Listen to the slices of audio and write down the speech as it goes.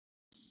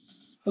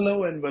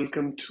Hello and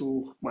welcome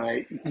to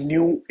my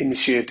new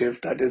initiative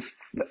that is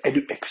the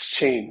Edu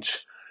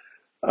Exchange.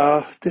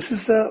 This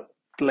is the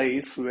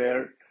place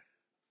where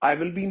I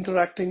will be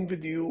interacting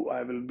with you.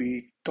 I will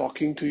be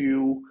talking to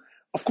you.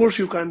 Of course,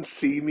 you can't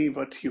see me,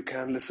 but you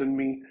can listen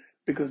me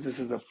because this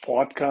is a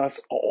podcast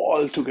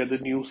altogether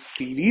new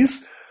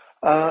series.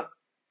 Uh,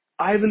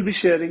 I will be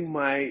sharing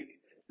my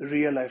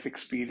real life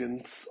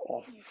experience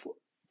of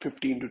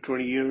 15 to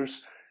 20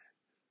 years,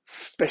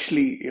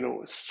 especially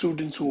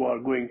students who are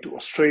going to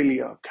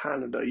Australia,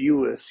 Canada,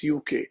 US,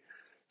 UK.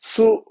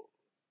 So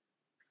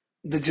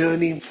the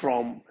journey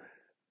from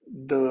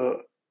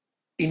the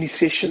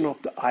initiation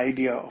of the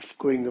idea of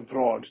going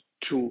abroad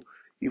to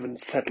even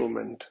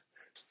settlement.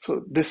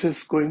 So this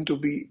is going to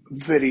be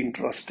very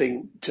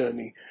interesting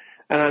journey,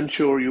 and I'm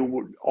sure you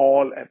would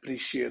all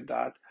appreciate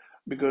that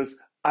because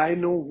I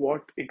know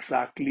what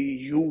exactly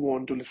you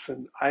want to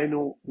listen. I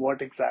know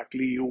what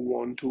exactly you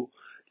want to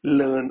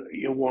learn,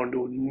 you want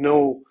to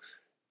know,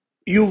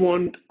 you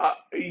will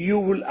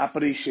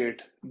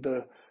appreciate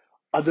the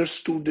other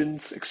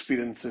students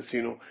experiences,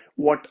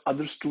 what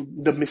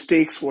the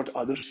mistakes what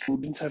other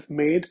students have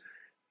made,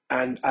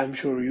 and I'm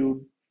sure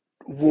you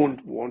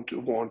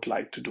won't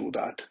like to do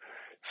that.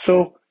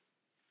 So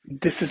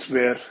this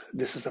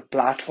is a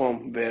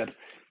platform where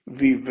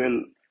we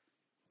will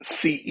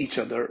see each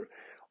other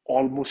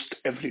almost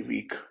every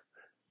week.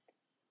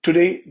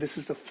 Today this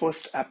is the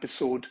first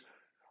episode.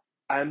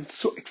 I'm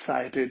so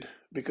excited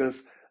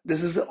because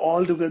this is the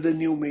altogether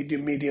new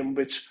medium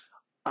which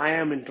I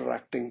am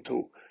interacting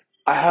through.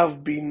 I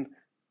have been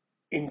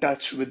in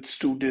touch with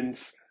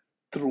students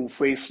through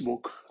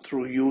Facebook,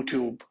 through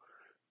YouTube,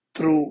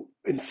 through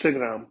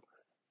Instagram,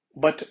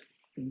 but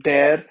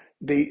there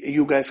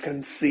you guys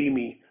can see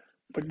me.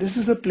 But this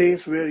is a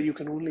place where you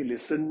can only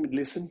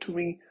listen to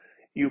me.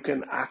 You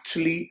can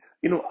actually,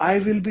 I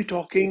will be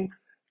talking,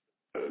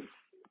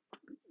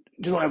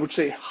 I would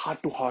say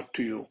heart to heart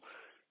to you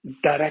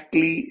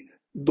directly,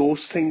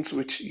 those things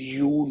which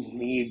you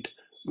need,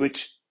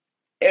 which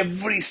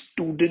every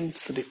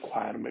student's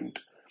requirement,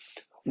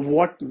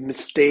 what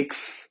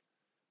mistakes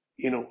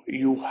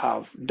you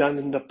have done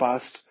in the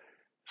past,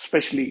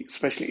 especially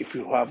if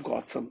you have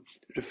got some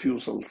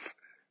refusals.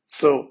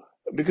 So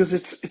because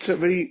it's a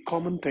very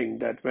common thing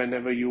that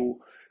whenever you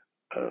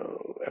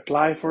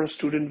apply for a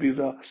student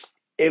visa,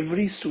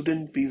 every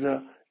student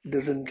visa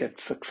doesn't get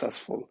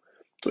successful.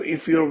 So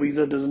if your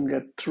visa doesn't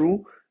get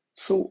through,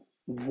 so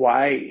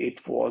why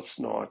it was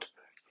not,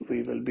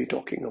 we will be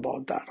talking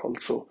about that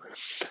also.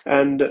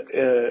 And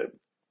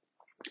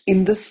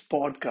in this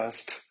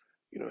podcast,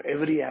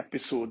 every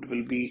episode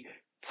will be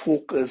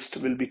focused,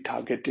 will be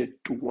targeted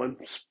to one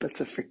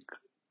specific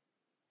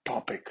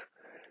topic.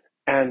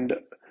 And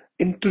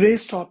in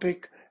today's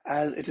topic,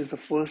 as it is the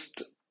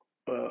first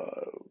uh,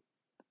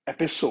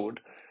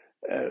 episode,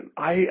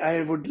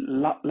 I would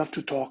love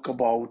to talk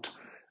about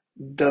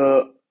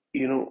the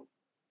you know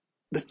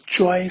the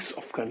choice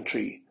of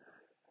country.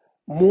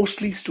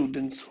 Mostly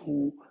students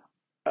who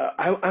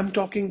I'm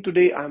talking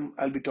today.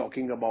 I'll be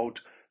talking about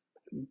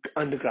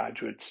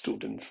undergraduate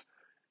students.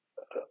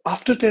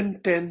 After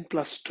 10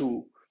 plus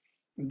 2,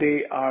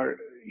 they are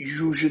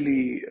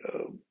usually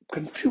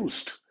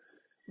confused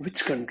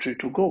which country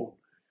to go.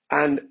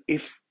 And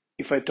if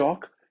I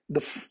talk,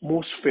 the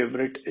most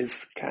favorite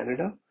is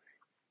Canada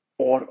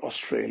or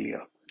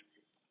Australia.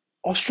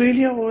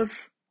 Australia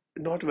was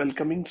not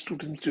welcoming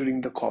students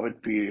during the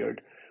COVID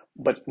period,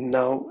 but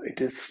now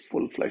it is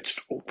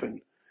full-fledged open.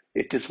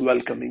 It is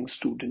welcoming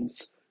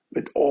students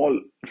with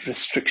all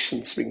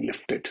restrictions being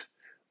lifted.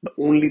 The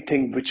only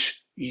thing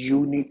which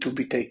you need to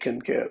be take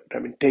care,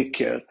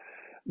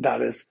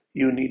 that is,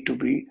 you need to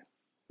be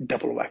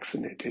double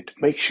vaccinated.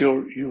 Make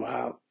sure you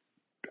have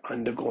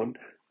undergone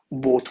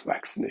both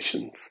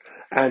vaccinations.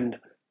 And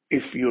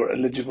if you're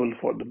eligible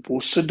for the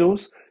booster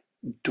dose,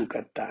 do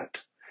get that.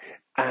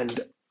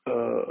 And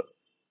uh,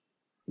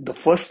 the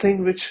first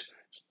thing which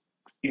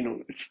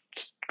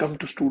come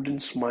to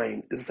students'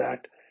 mind is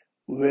that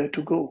where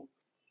to go,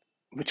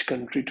 which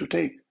country to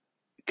take,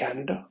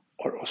 Canada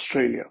or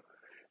Australia.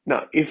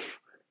 Now, if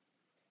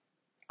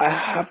I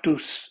have to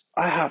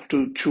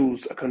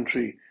choose a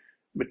country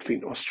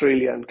between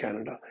Australia and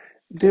Canada,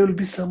 there will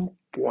be some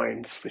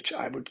points which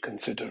I would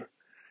consider.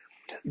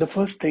 The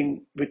first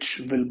thing which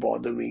will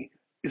bother me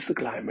is the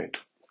climate.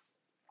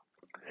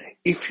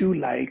 If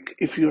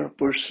you're a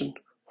person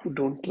who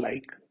don't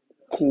like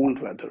cold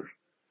weather,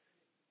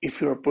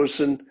 if you're a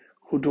person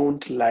who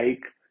don't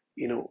like,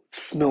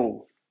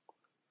 snow,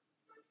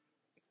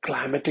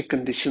 climatic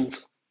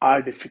conditions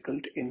are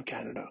difficult in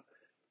Canada.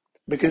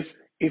 Because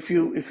if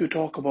you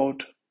talk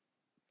about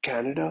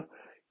Canada,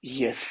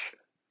 yes,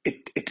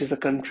 it is a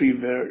country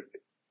where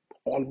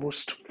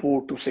almost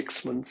 4 to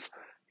 6 months,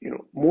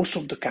 most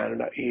of the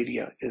Canada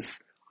area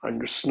is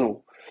under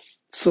snow.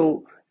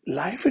 So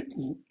life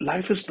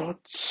is not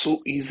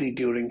so easy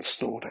during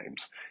snow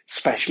times,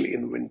 especially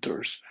in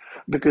winters,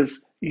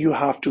 because you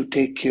have to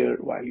take care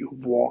while you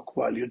walk,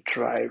 while you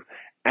drive,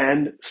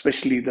 and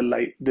especially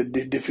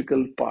the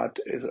difficult part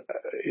is,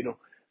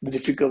 The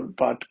difficult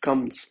part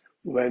comes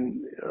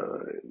when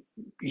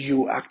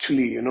you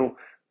actually,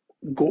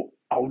 go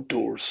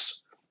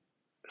outdoors.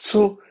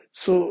 So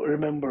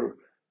remember,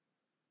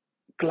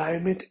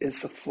 climate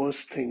is the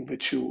first thing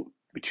which you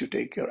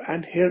take care.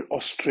 And here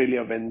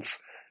Australia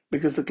wins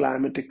because the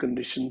climatic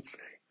conditions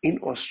in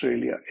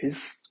Australia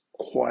is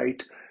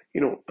quite,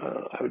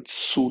 I would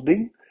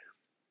soothing.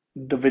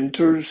 The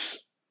winters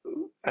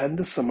and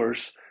the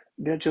summers,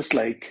 they're just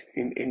like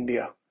in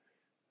India.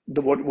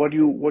 What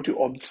you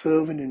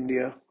observe in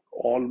India,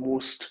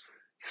 almost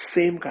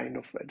same kind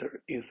of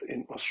weather is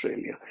in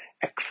Australia,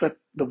 except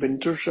the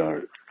winters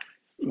are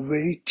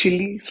very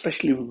chilly,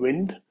 especially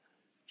wind.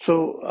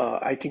 So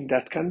I think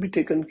that can be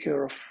taken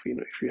care of,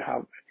 if you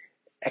have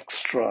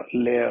extra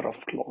layer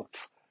of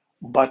clothes.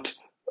 But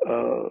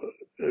uh,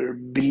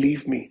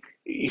 believe me,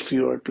 if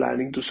you are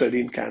planning to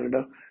study in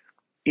Canada,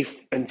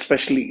 if and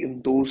especially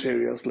in those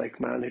areas like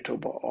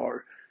Manitoba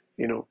or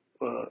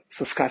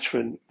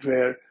Saskatchewan,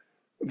 where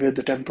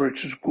the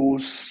temperature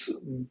goes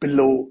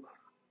below,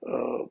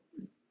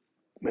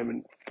 I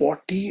mean,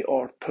 40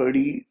 or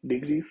 30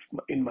 degrees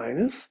in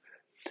minus,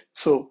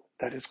 so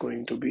that is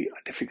going to be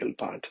a difficult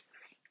part.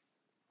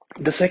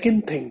 The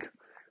second thing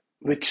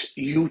which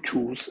you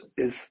choose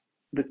is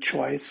the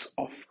choice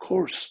of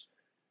course,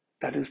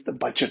 that is the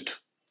budget.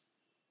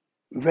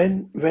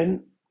 When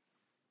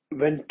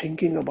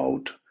thinking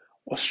about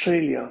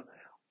Australia,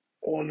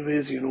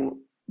 always,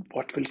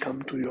 what will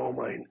come to your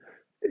mind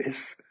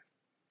is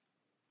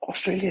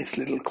Australia is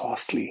little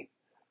costly.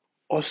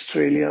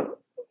 Australia,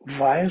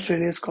 why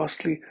Australia is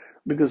costly?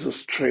 Because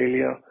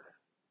Australia,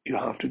 you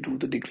have to do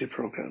the degree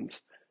programs.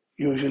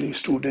 Usually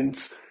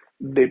students,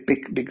 they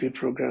pick degree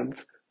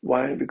programs.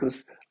 Why?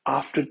 Because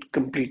after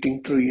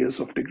completing 3 years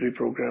of degree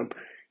program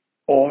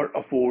or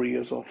a 4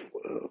 years of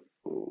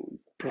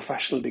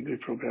professional degree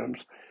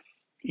programs,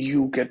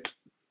 you get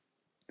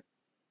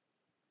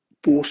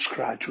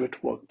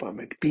postgraduate work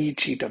permit,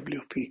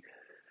 PGWP.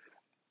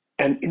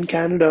 And in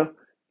Canada,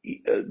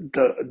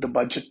 the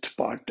budget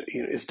part,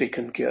 is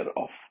taken care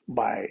of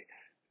by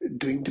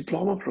doing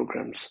diploma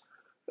programs,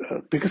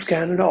 because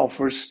Canada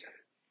offers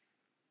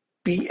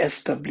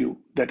PSW,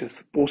 that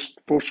is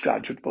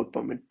postgraduate work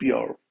permit,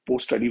 PR,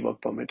 post study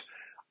work permit,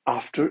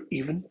 after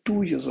even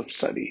 2 years of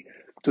study.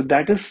 So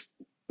that is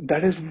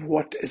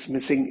what is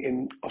missing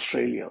in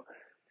Australia.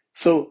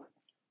 So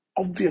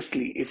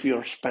obviously, if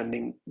you're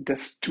spending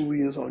just 2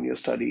 years on your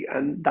study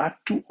and that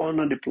too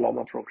on a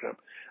diploma program,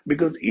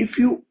 because if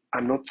you,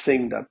 I'm not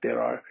saying that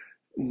there are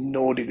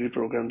no degree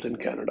programs in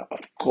Canada,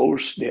 of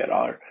course there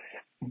are,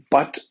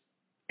 but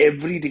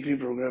every degree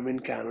program in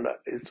Canada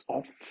is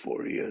of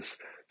 4 years.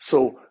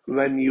 So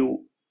when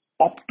you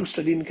opt to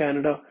study in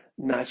Canada,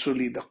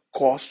 naturally the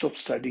cost of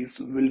studies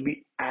will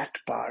be at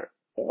par,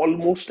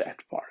 almost at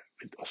par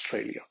with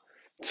Australia.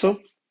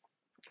 So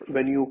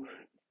when you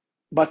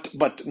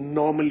but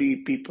normally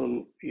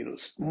people,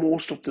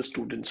 most of the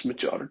students,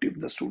 majority of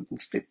the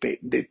students, they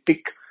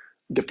pick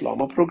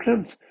diploma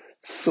programs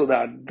so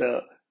that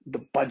the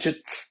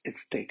budgets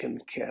is taken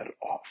care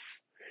of.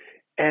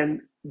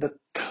 And the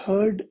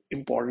third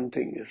important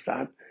thing is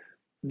that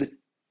the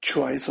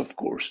choice of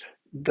course,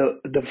 the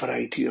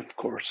variety of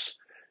course.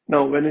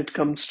 Now when it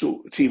comes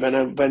to, see,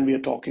 when we are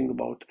talking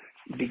about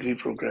degree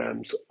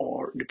programs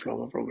or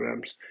diploma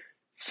programs,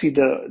 see,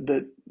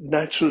 the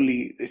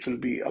naturally it will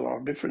be a lot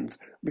of difference,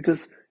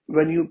 because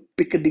when you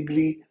pick a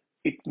degree,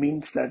 it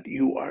means that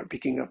you are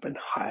picking up in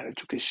higher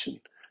education,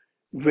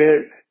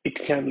 where it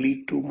can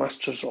lead to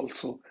masters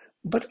also.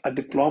 But a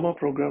diploma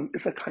program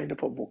is a kind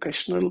of a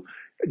vocational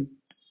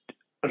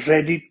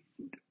ready,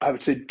 I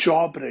would say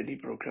job ready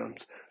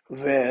programs,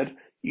 where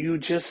you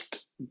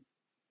just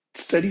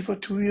study for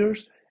 2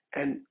 years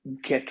and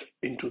get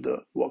into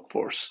the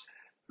workforce,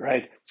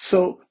 right?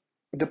 So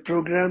the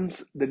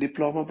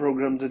diploma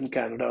programs in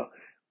Canada,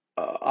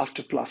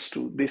 after plus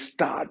two, they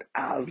start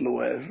as low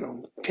as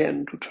around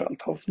 $10,000 to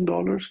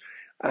 $12,000,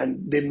 and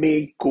they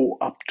may go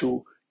up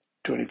to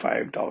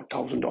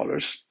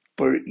 $25,000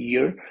 per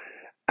year.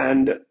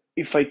 And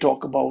if I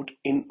talk about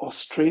in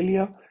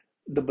Australia,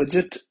 the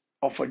budget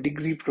of a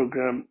degree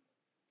program,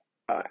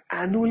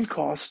 annual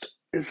cost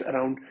is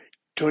around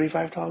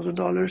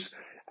 $25,000,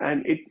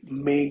 and it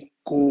may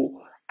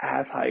go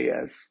as high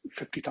as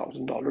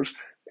 $50,000,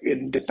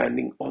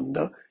 depending on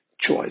the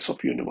choice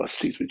of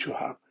universities which you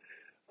have.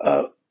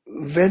 Uh,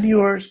 when you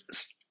are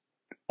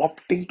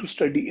opting to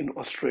study in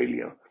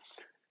Australia,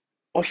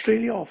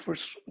 Australia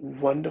offers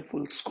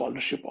wonderful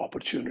scholarship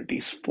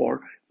opportunities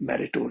for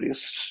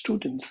meritorious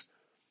students,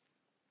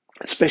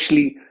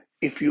 especially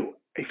if you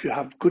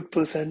have good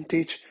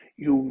percentage.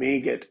 You may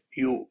get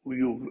you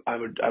I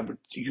would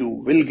you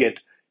will get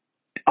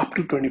up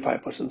to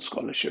 25%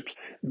 scholarships.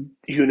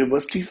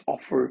 Universities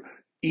offer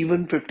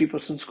even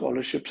 50%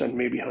 scholarships and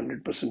maybe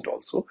 100%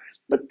 also,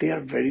 but they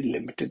are very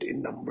limited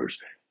in numbers.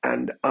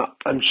 And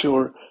I'm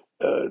sure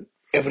uh,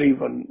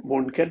 everyone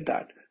won't get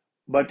that.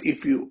 But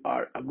if you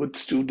are a good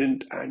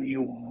student, and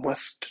you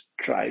must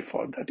try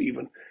for that,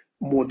 even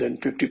more than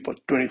 50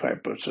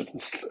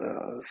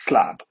 25%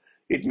 slab,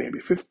 it may be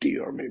 50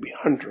 or maybe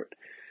 100.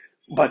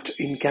 But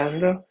in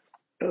Canada,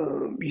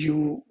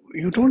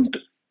 you don't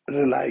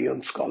rely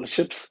on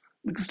scholarships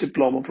because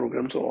diploma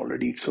programs are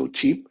already so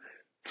cheap.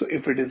 So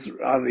if it is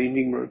are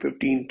ranging from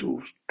 15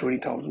 to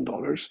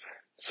 $20,000,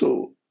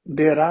 so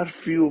there are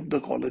few of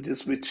the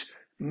colleges which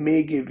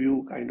may give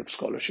you kind of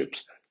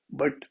scholarships,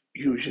 but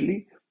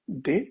usually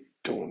they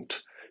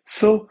don't.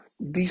 So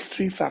these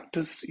three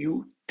factors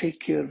you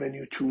take care when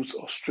you choose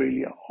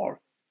Australia or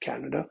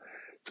Canada.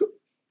 So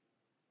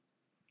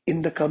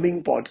in the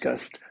coming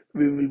podcast,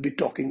 we will be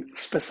talking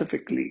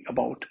specifically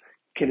about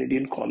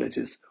Canadian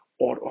colleges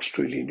or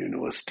Australian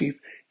universities,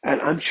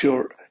 and I'm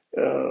sure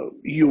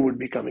you would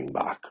be coming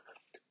back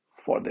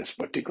for this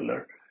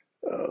particular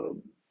uh,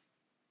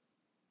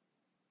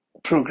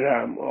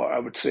 program, or I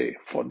would say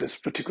for this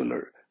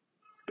particular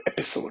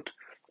episode.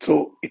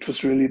 So it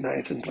was really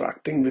nice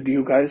interacting with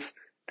you guys.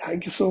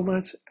 Thank you so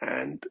much,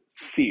 and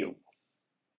see you.